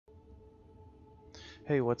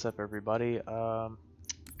Hey, what's up everybody?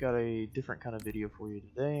 Got a different kind of video for you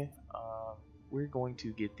today. We're going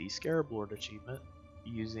to get the SCARAB Lord achievement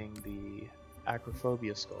using the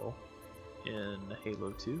Acrophobia skull in Halo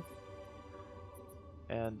 2.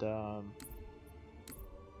 And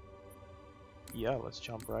yeah, let's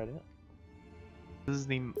jump right in. This is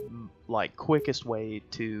the quickest way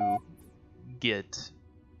to get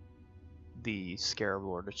the SCARAB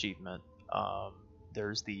Lord achievement.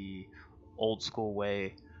 There's the old school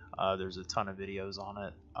way. There's a ton of videos on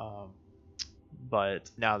it, but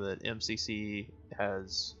now that MCC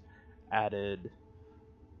has added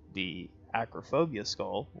the Acrophobia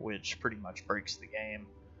skull, which pretty much breaks the game,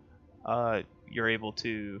 you're able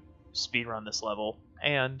to speedrun this level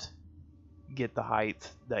and get the height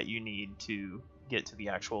that you need to get to the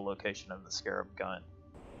actual location of the SCARAB gun.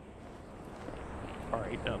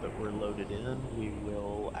 Alright, now that we're loaded in, we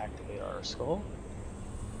will activate our skull.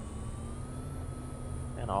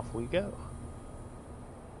 And off we go.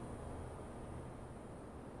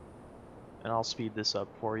 And I'll speed this up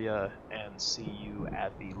for you and see you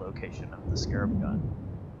at the location of the SCARAB gun.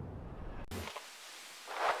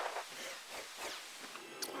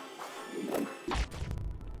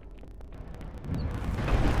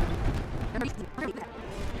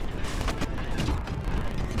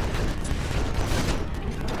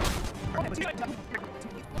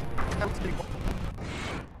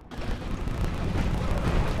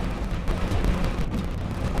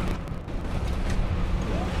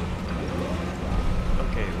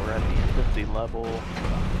 The level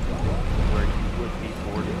where you would be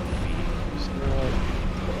boarding the SCARAB.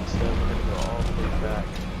 Instead, we're going to go all the way back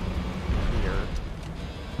here.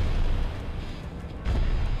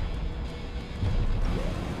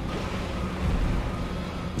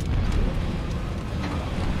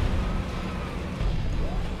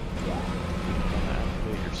 You're going to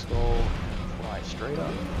activate your skull and fly straight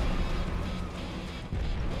up.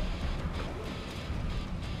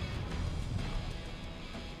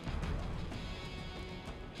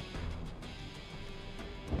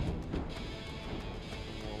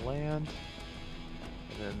 Land,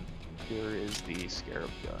 and then here is the SCARAB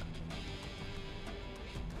gun.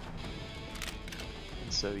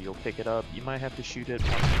 And so you'll pick it up. You might have to shoot it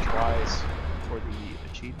once or twice for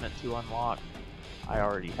the achievement to unlock. I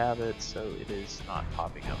already have it, so it is not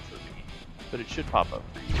popping up for me, but it should pop up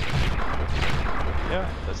for you.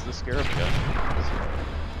 Yeah, that's the SCARAB gun. It's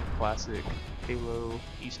a classic Halo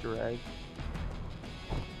Easter egg.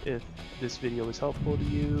 If this video was helpful to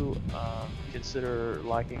you, consider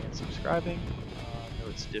liking and subscribing. I know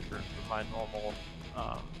it's different from my normal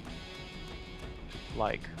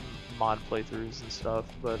mod playthroughs and stuff,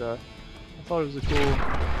 but I thought it was a cool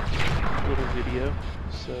little video.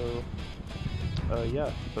 So yeah,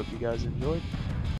 hope you guys enjoyed.